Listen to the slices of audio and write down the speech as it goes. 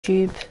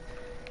YouTube.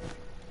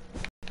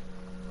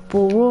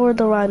 Aurora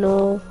the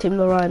Rhino, Tim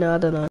the Rhino, I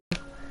don't know.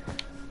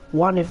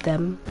 One of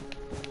them.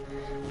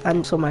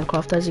 And so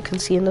Minecraft, as you can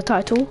see in the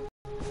title.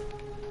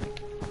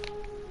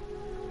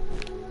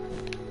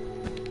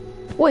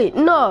 Wait,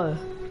 no.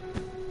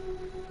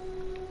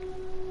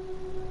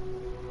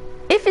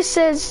 If it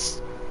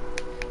says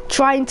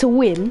trying to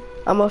win,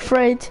 I'm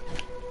afraid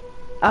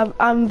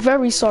I'm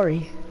very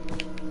sorry.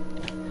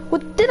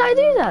 What did I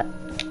do that?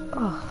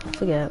 Oh,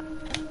 forget.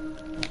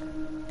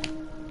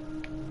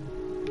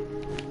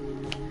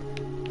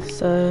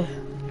 So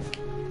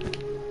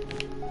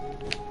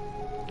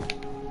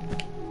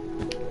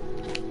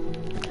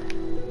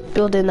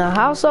building a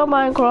house on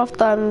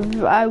Minecraft,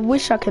 and I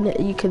wish you can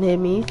hear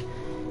me,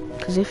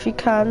 because if you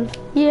can,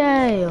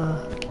 yay!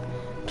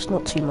 It's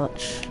not too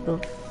much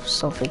of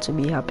something to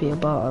be happy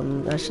about,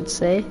 I should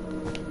say.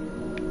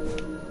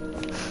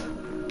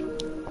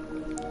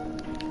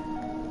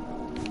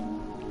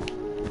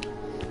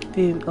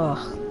 Boom!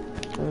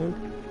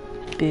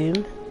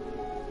 Boom!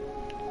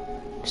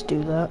 Let's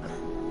do that.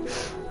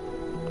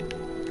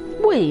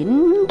 Wait,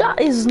 that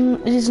is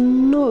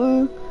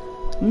no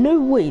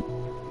wait.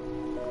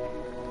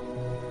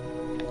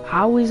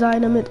 How is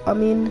dynamite? I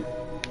mean,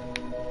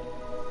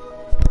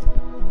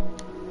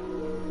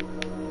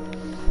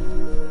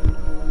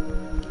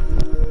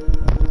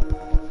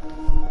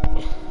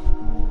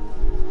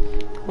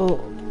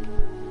 oh,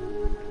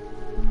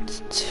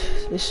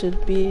 this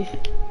should be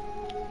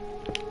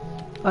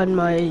on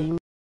my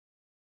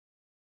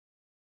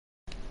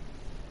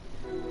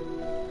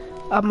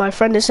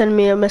friend is sending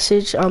me a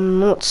message. I'm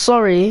not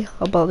sorry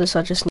about this.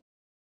 I just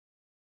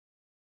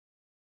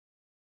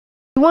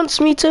he wants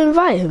me to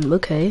invite him.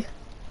 Okay.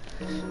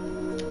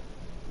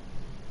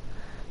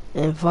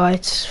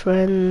 Invite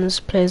friends,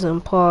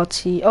 pleasant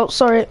party. Oh,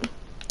 sorry.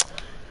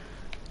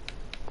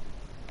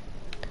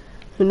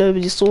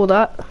 Nobody saw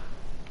that.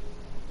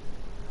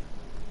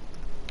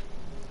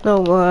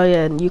 No, well,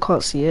 yeah, you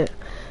can't see it.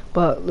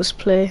 But let's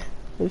play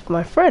with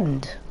my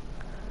friend.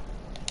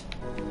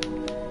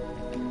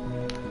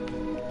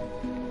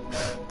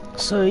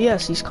 So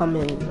yes, he's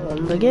coming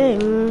on the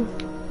game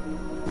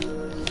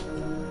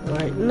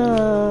right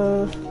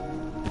now.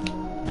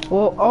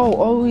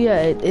 Oh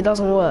yeah, it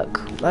doesn't work,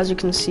 as you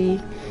can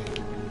see.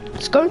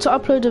 It's going to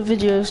upload a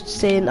video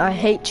saying I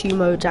hate you,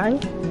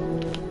 Mojang.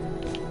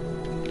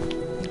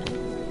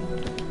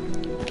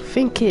 I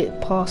think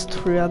it passed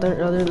through. I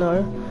don't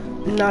know.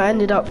 And I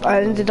ended up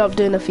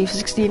doing a FIFA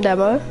 16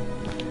 demo.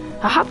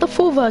 I have the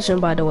full version,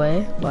 by the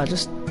way, but I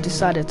just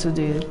decided to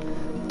do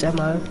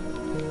demo.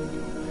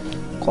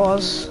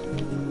 Cause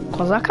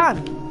I can.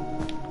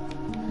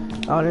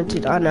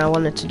 I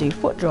wanted to do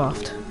foot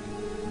draft.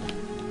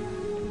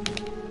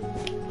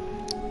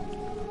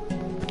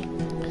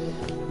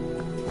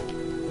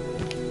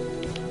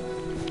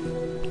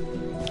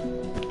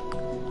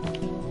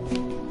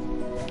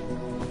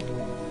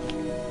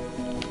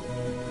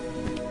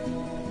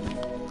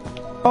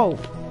 Oh,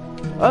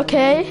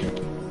 okay.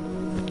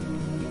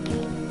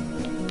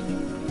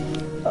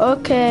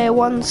 Okay,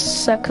 1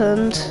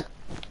 second.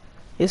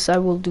 Yes, I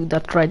will do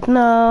that right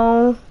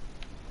now.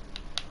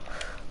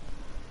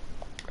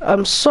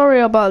 I'm sorry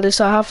about this.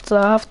 I have to.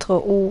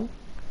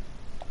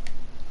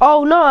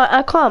 Oh no,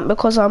 I can't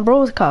because I'm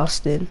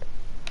broadcasting.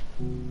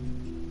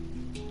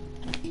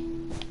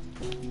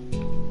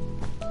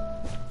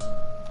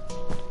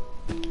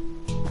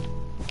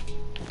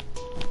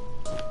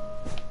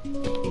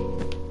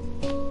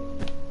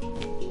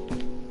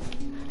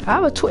 I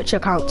have a Twitch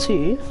account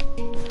too.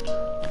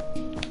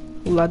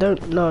 Well, I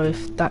don't know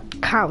if that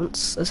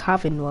counts as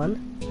having one.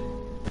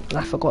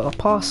 I forgot a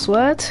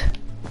password.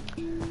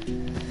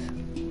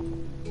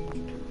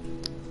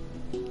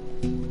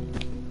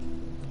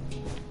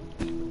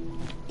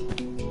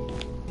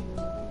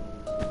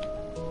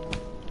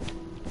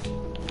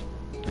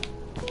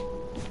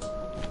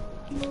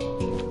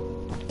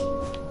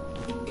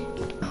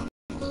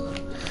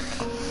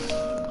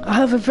 I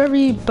have a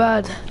very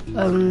bad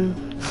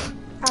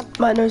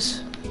my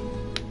nose.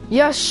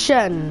 Yes,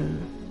 Shen.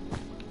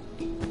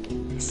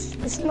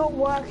 It's not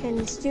working.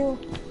 It's still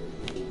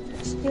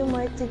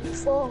my thing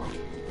before.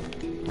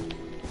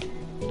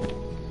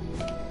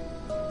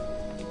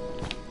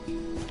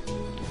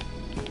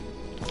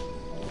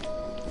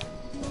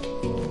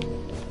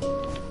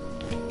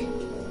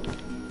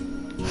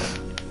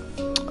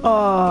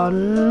 Oh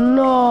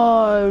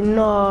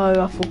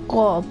no, I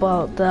forgot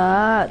about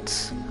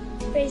that.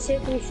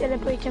 Basically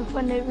celebrating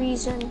for no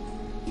reason.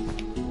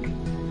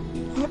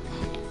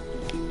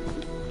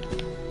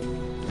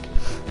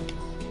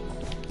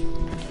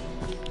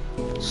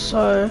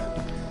 So,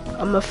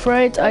 I'm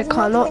afraid I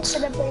cannot.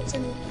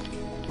 Celebrating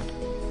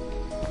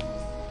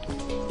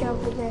the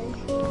other day.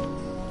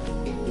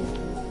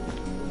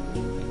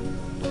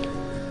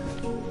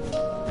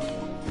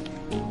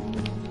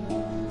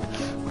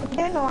 I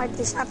don't know why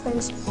this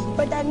happens,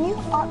 but that new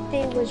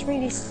update was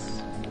really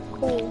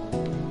cool.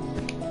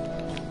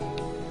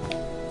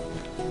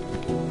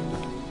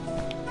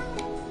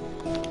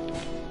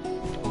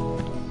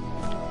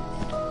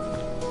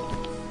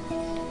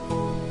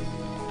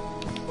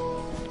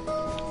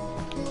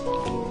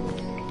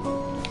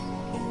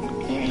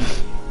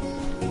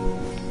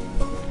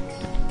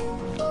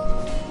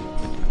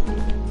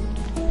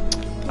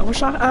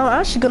 I'm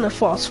actually gonna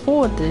fast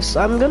forward this.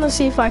 I'm gonna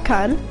see if I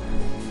can.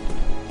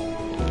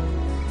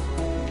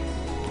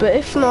 But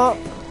if not,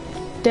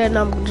 then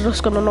I'm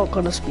just not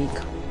gonna speak.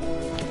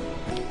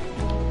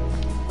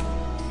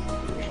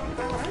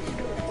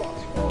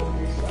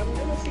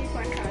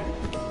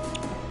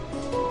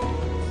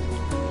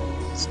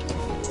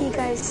 See you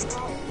guys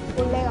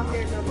later.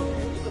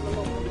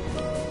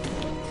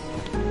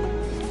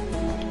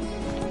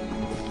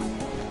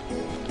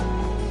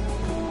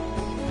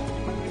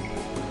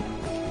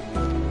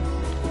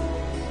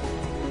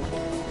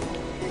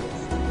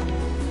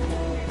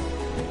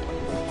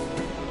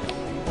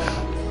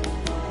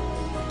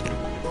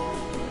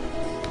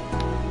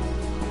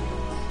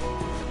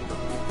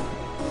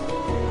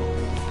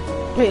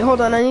 Wait,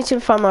 hold on. I need to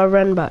find my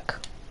Ren back.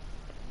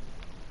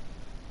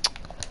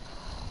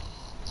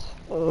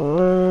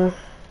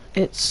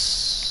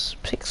 It's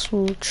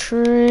Pixel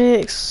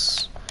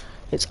Tricks.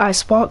 It's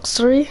Icebox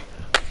 3.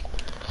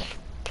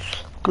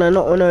 Can I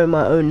not know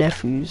my own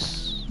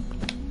nephews?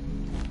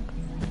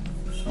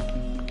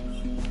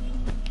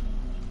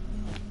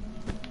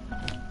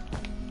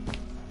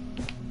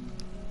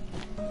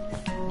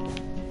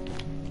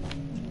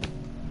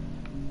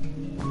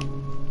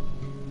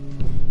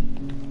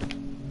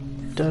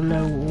 Don't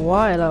know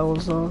why that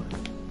was on.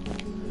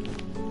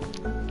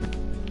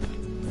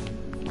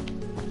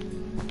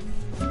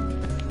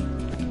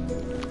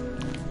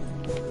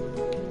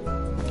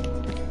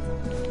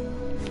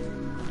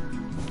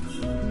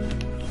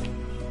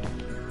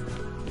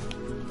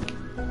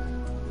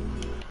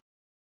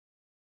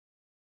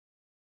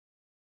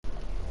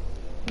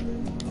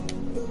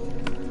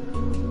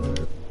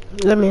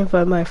 Let me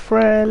invite my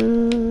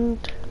friend.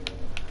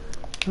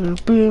 Boom,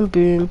 boom,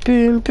 boom,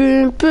 boom,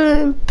 boom,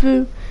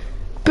 boom,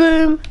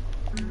 boom,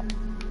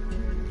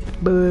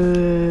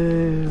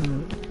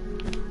 boom.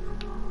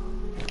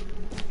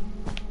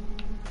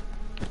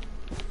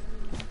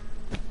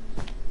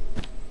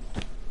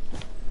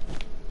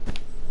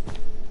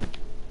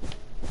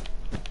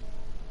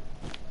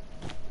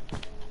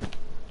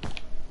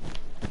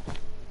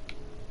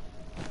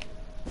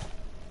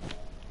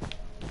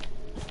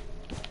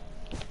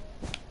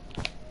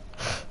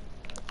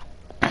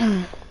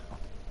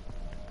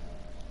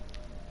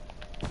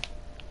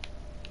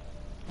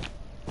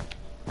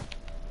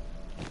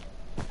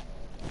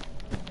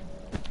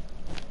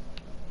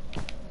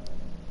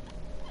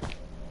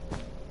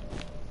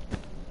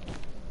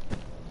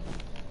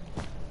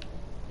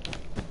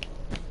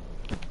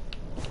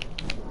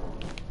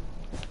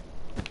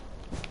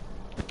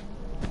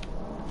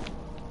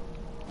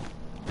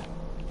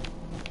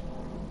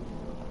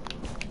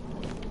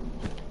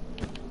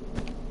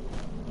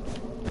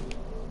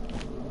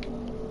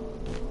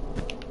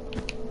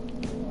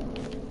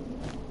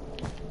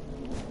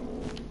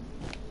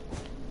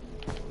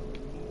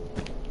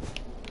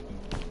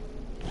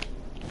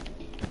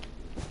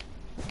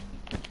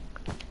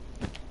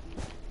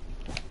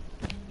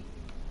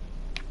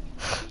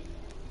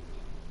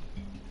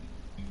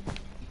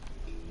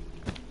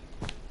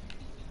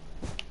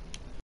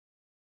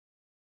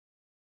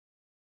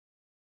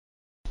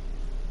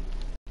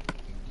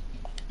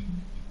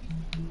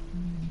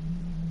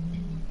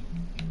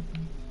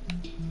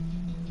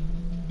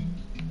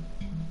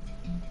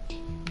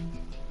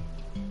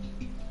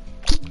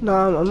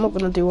 No, I'm not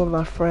gonna do what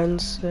my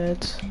friends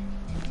said.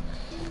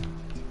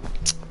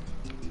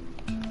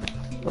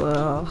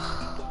 Well,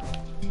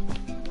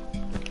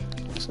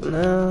 so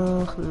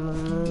now,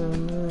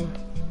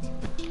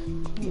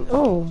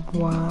 oh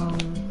wow.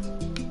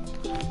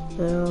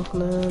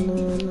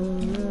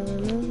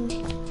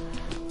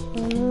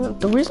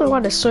 The reason why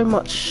there's so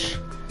much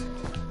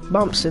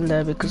bumps in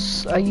there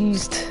because I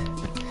used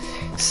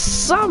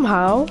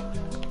somehow.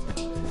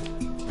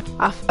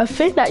 I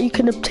think that you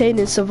can obtain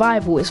in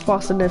survival is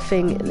faster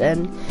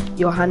than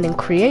your hand in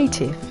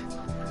creative.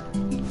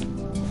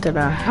 Don't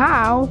know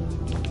how.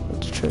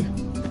 It's true.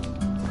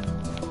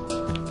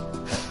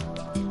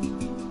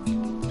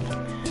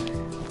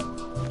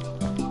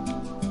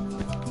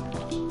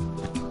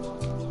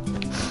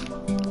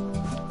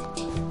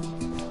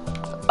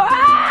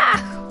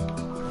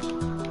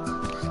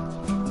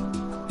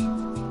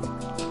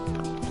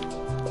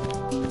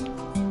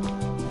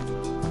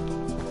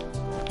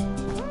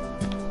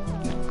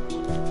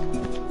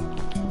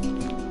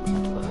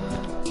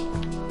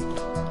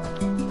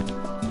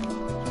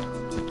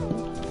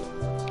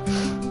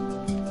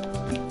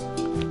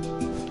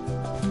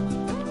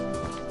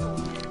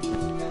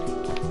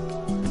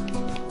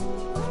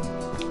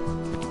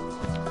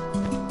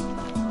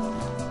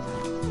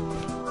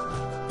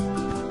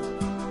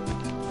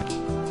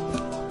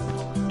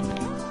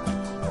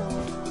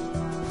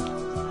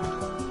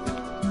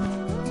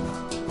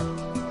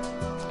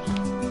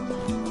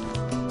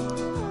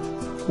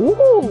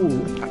 Ooh.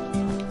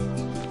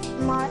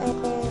 My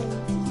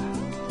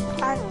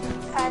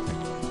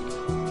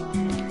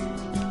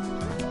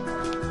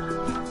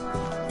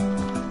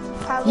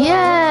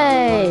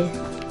Yay!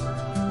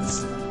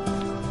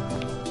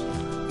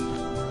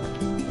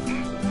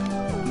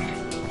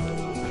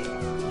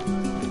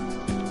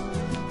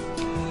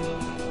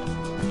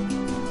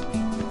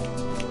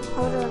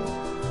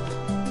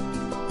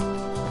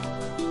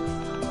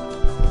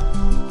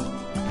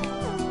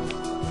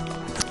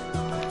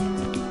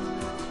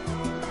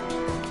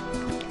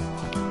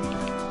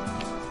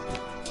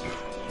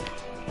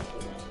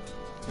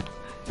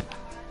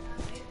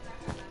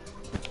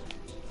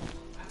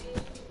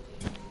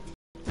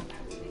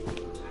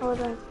 Hold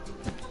on.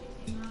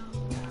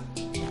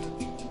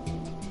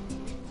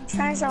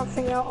 Try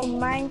something out on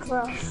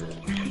Minecraft.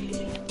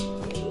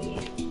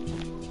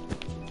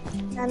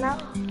 And now,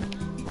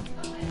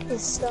 the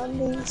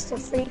zombies, the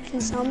freaky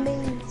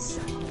zombies.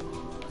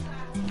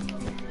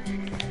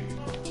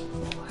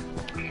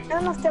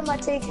 None of them are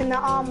taking the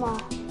armor.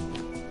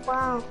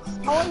 Wow.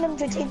 I want them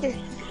to take this,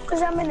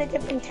 because I'm in a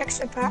different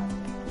texture pack.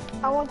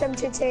 I want them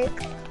to take,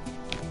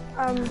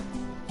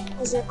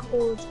 what's it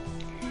called?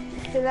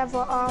 The leather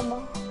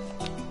armor.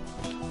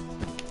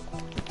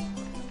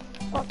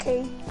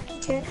 Okay,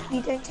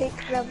 you don't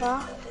take leather.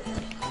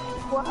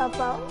 What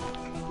about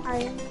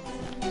iron?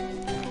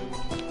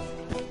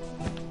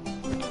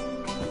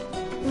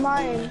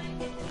 Mine.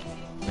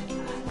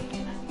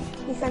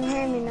 You can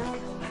hear me now.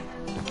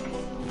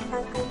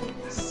 Thank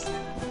goodness.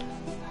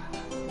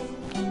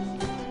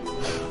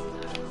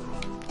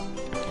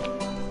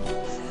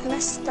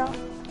 Messed up.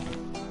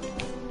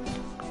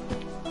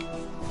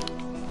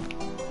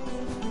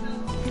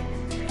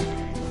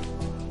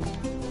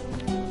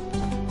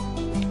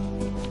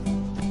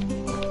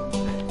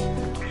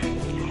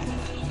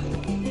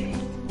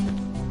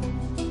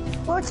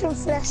 Rotten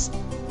flesh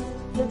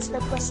looks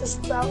like Brussels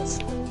sprouts.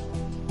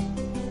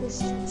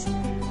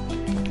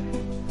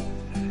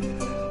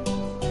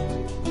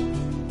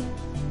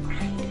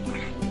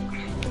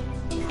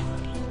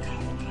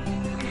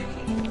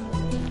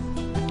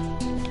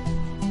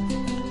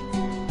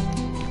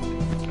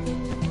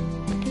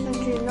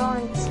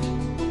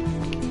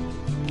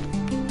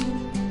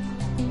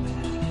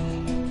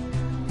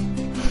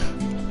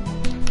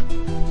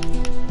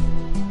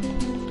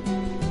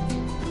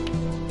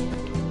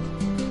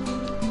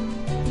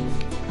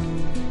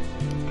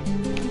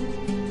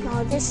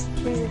 This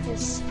music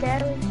is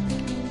scary.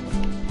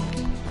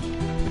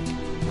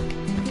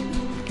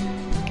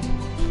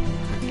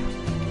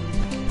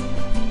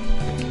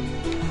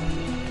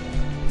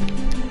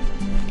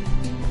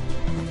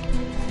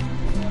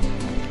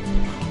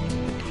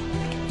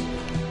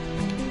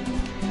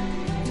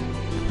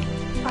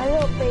 My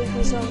little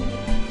baby's on me.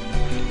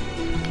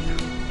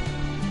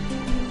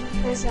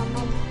 Where's your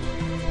mama?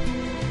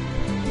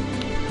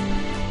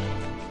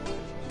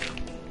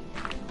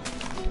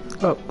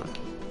 Oh.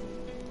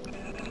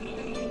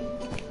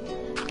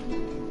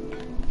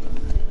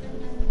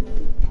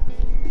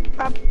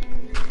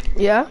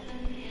 Yeah?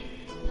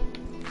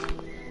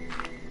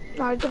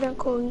 No, I didn't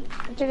call you.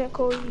 I didn't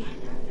call you.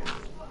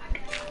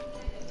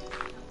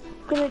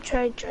 I'm gonna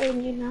try to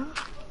join you now.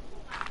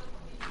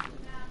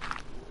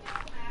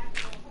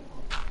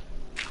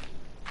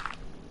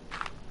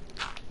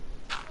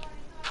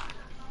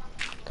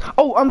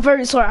 Oh, I'm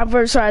very sorry,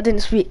 I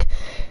didn't speak.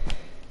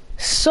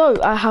 So,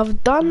 I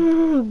have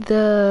done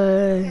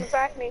the...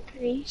 Invite me,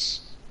 please.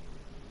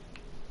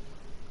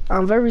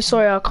 I'm very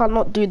sorry, I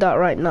cannot do that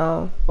right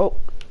now. Oh,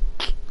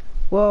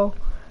 well,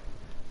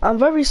 I'm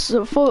very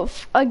sorry,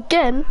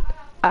 again,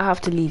 I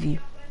have to leave you.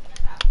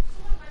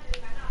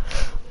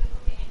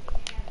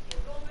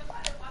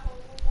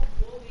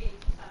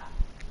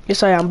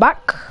 Yes, I am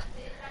back.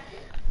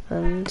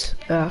 And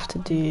I have to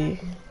do,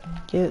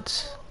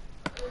 get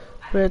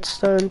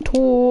redstone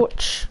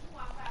torch.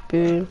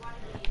 Boom,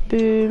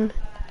 boom,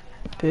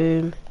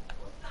 boom,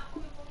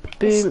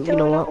 boom, you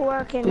know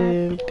what?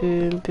 Boom,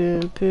 boom,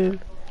 boom, boom,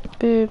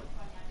 boom.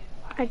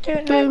 I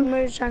don't like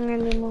Mojang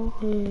anymore.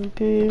 Boom,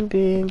 boom,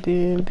 boom,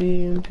 boom,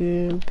 boom,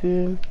 boom,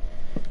 boom.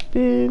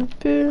 Boom,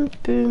 boom,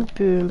 boom,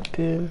 boom,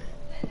 boom.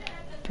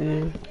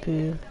 Boom,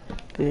 boom,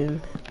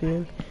 boom,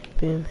 boom,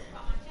 boom.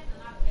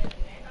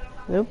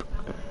 Nope.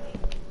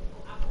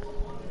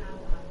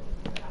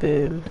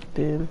 Boom,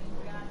 boom.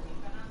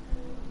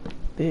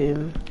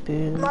 Boom,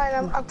 boom. Right,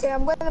 I'm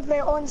gonna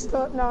play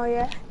Onslaught now,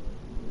 yeah?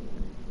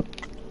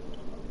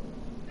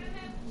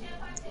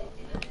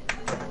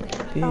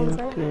 Boom,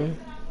 boom.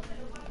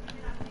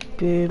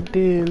 Boom,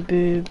 boom,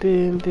 boom,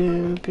 boom,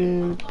 boom,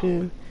 boom,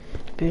 boom.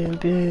 Boom,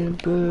 boom,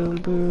 boom,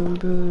 boom,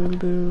 boom,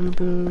 boom,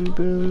 boom,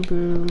 boom,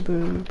 boom,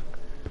 boom.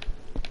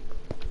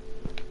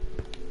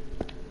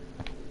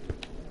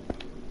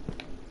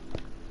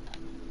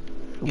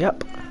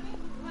 Yep.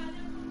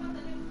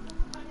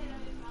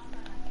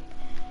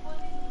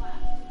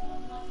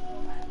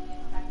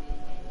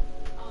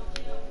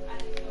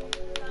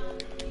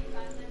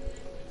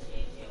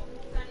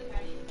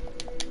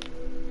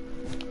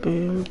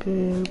 Boom,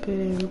 boom,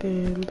 boom,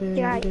 boom, boom,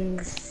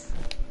 Yikes.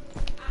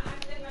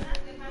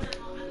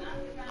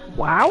 boom.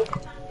 Wow.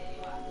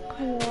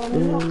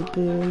 Boom,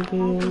 boom,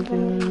 boom,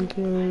 boom,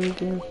 boom,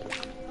 boom.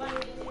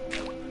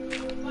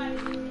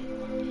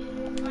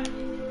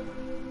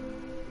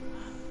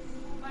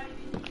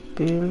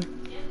 Boom.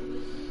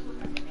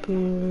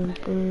 Boom,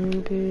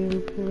 boom, boom,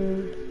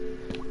 boom.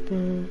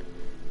 Boom,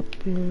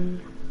 boom,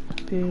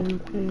 boom,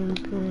 boom,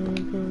 boom,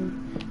 boom,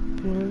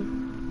 boom.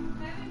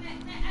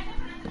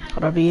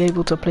 Would I be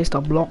able to place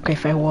the block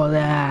if I were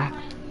there?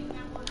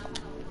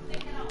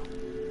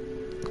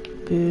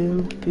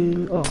 Boom,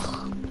 boom, oh.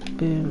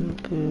 Boom,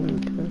 boom,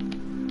 boom.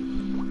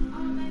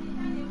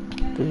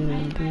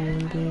 Boom, boom,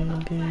 boom,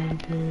 boom,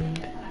 boom.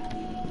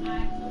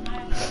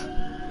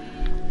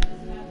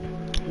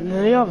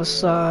 the other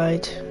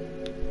side.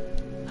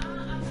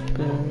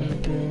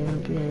 Boom,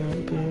 boom,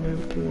 boom,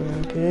 boom,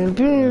 boom, boom,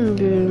 boom,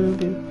 boom,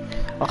 boom.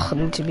 Oh, I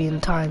need to be in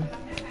time.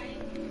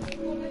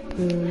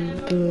 Boom,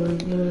 boom,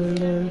 boom,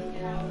 boom.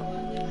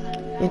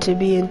 Need to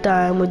be in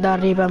time with the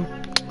rhythm.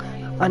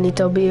 I need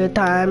to be in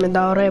time with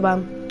the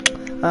rhythm.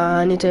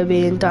 I need to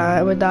be in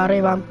time with the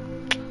rhythm.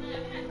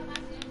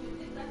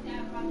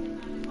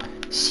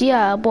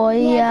 Yeah, boy,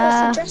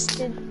 yeah.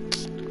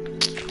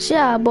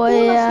 Yeah,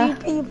 boy, yeah.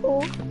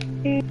 People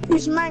who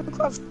use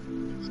Minecraft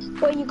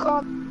when you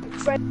can't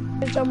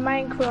friends on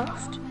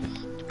Minecraft.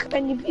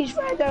 Can you please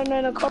write down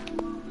in a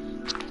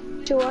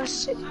comment to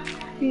us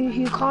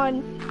who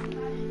can't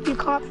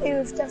play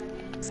with the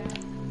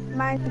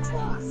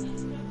Minecraft?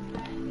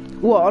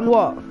 What on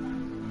what?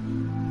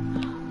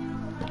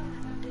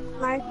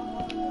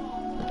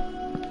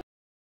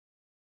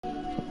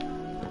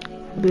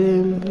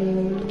 Boom,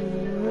 boom.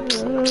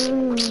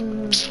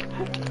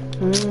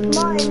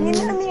 Martin, you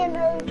know me and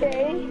OJ,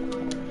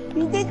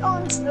 we did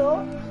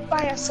Onslaught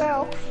by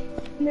ourselves,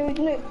 no,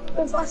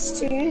 with us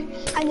two,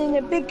 and then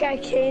the big guy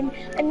came,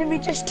 and then we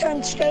just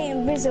turned straight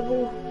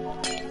invisible.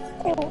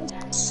 It was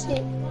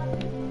sick.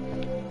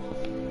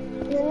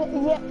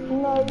 Yeah,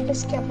 no, we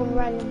just kept on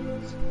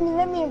running.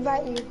 Let me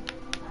invite you.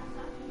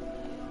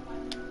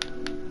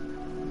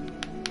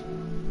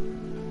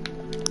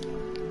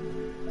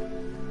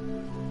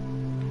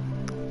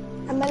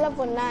 I'm a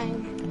level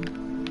 9.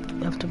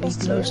 You have to be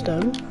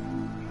glowstone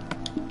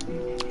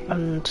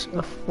and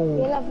a 4.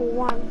 You're level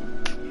 1.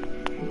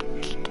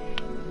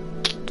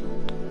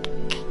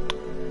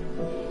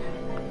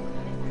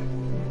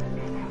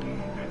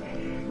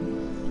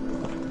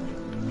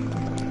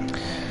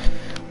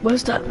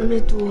 Where's that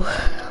middle?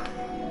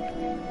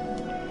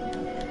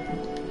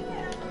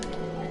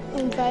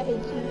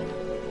 Invited you.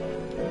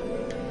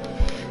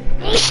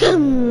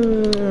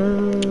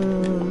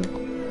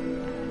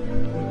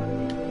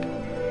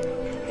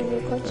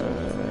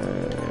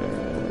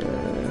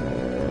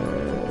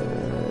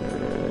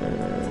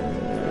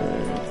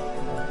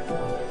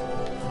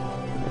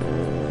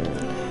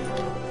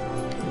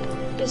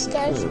 This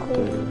guy's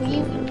called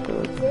Wee.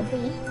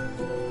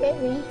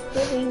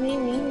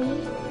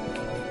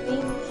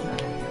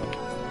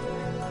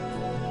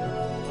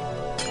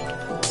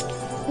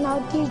 Now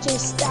DJ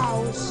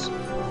Styles,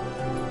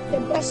 the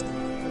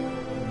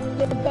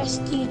best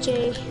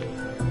DJ.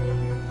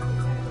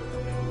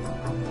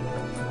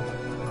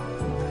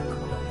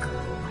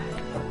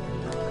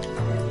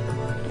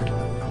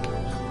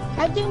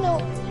 I didn't know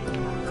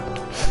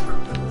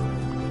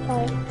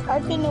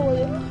what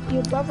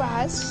your brother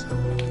has.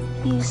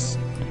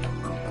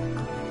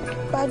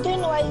 But I don't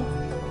know why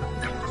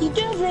he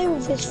don't play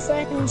with his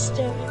friends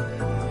though.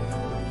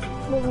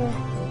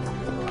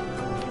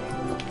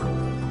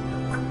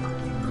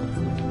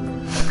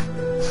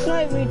 Not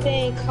every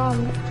day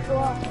come to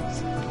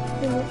us.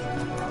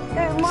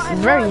 Martin,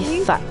 Very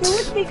fat.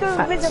 Which we go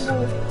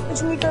invisible?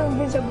 Which we go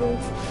invisible?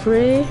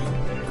 3.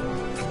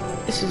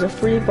 This is a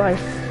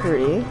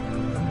 3x3.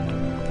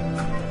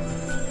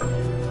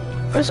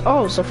 It's a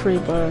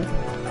 3x.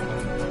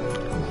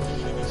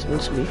 It's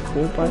meant to be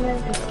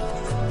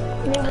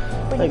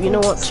 4x4. Like, you know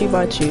what?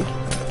 2x2.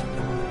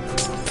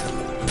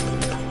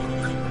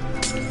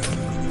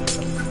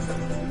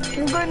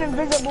 I'm going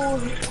invisible.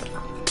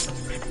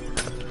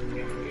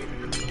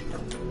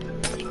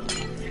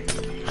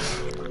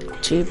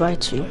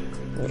 2x2.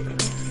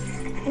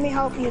 Let me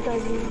help you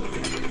guys. I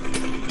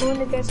want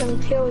to get some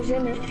kills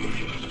in it.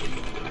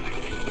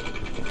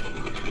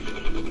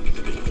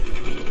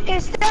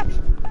 Is that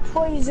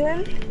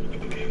poison?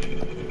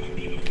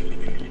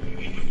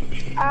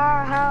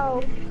 Ah,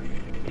 how?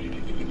 I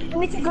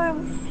need to go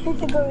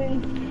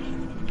in.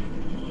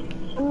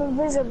 I'm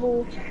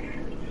invisible.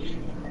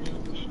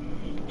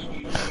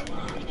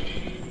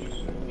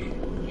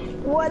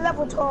 What,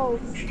 level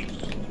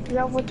 12?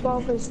 Level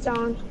 12 is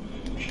down.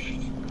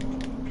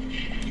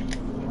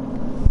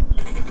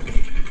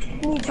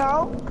 Need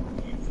help?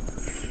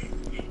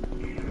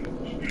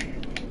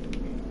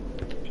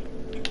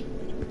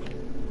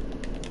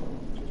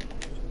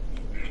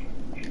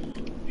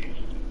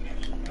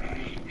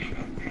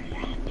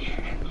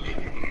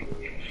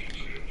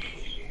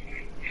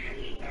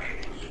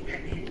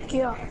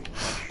 Yeah.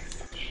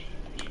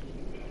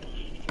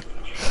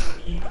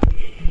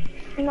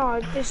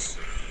 No, this.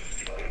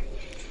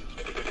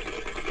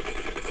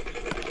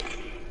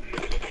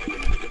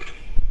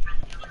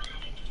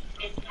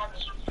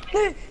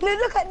 No,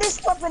 look at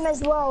this weapon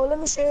as well. Let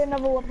me show you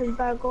another weapon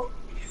that I got.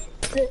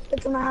 Look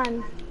at my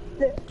hand.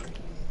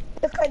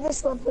 Look at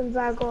this weapon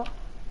that I got.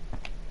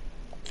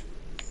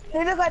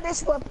 No, look at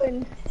this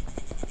weapon.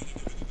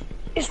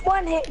 It's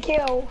one hit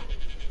kill.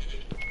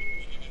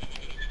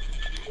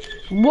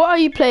 What are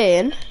you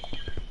playing?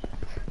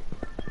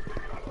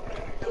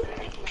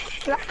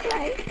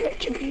 Blacklight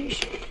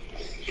Retribution.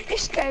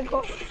 This guy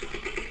got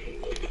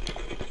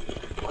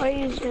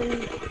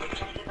poison.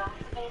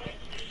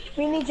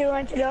 We need to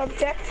run to the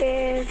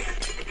objective.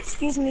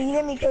 Excuse me,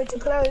 let me go to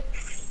cloak.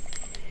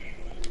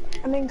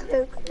 I'm in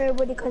cloak,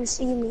 nobody can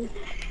see me.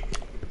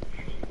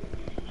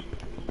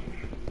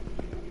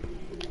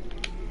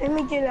 Let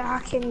me do the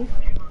hacking.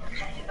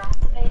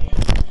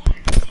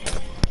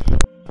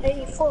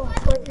 84.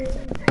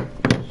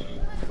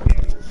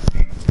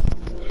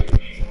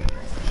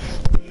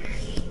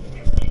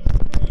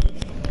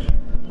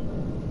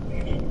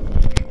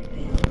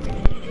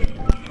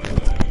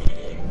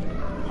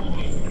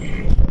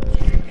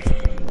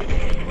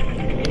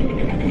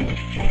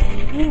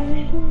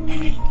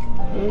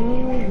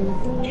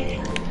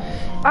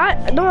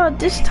 No,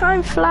 this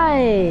time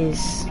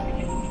flies.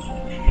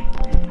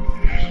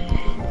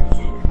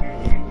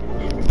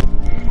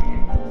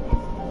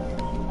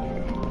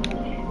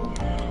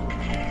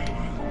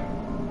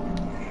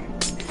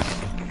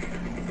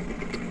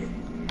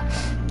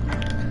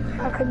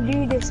 I can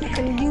do this. I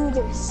can do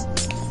this.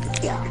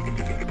 Yeah.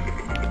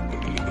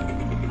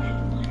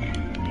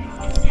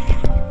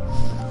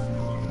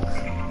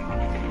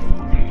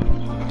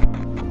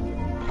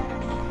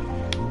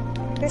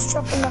 Just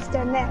chopping off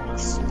their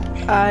necks.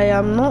 I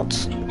am not.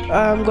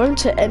 I'm going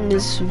to end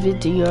this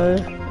video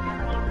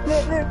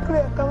Look,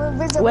 I'm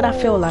invisible. when I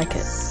feel like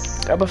it.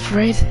 I'm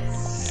afraid.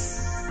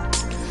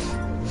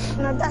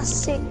 No, that's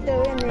sick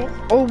though, isn't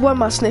it? Or when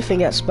my sniffing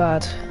gets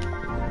bad.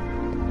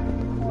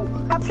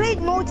 I played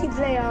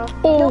multiplayer.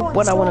 Or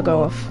when I want to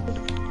go off.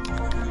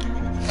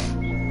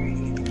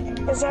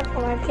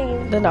 Exactly my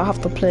opinion. Then I'll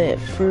have to play it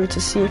through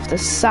to see if the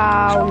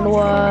sound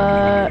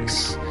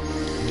works.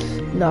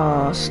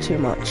 Nah, it's too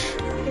much.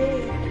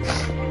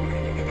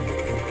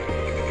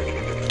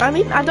 I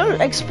mean, I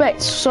don't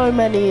expect so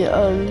many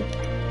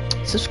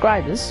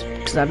subscribers,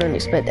 because I don't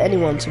expect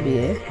anyone to be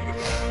here.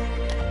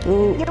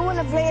 Well, You don't want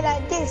to play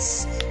like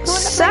this.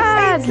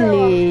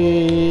 sadly,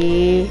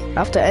 I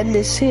have to end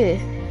this here.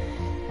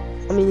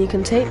 I mean, you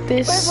can take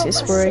this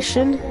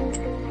inspiration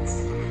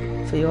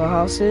for your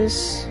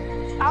houses,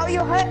 Oh,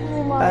 you're hurting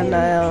me, man. and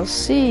I'll You're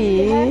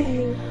see hurting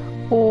me.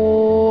 you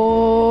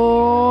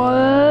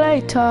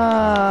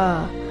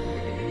later.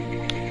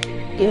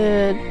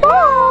 Goodbye.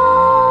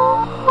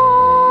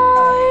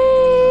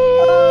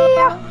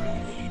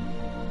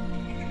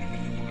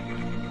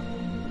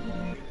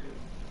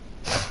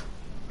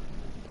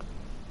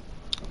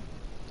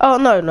 Oh,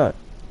 no.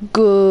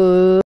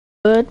 Good.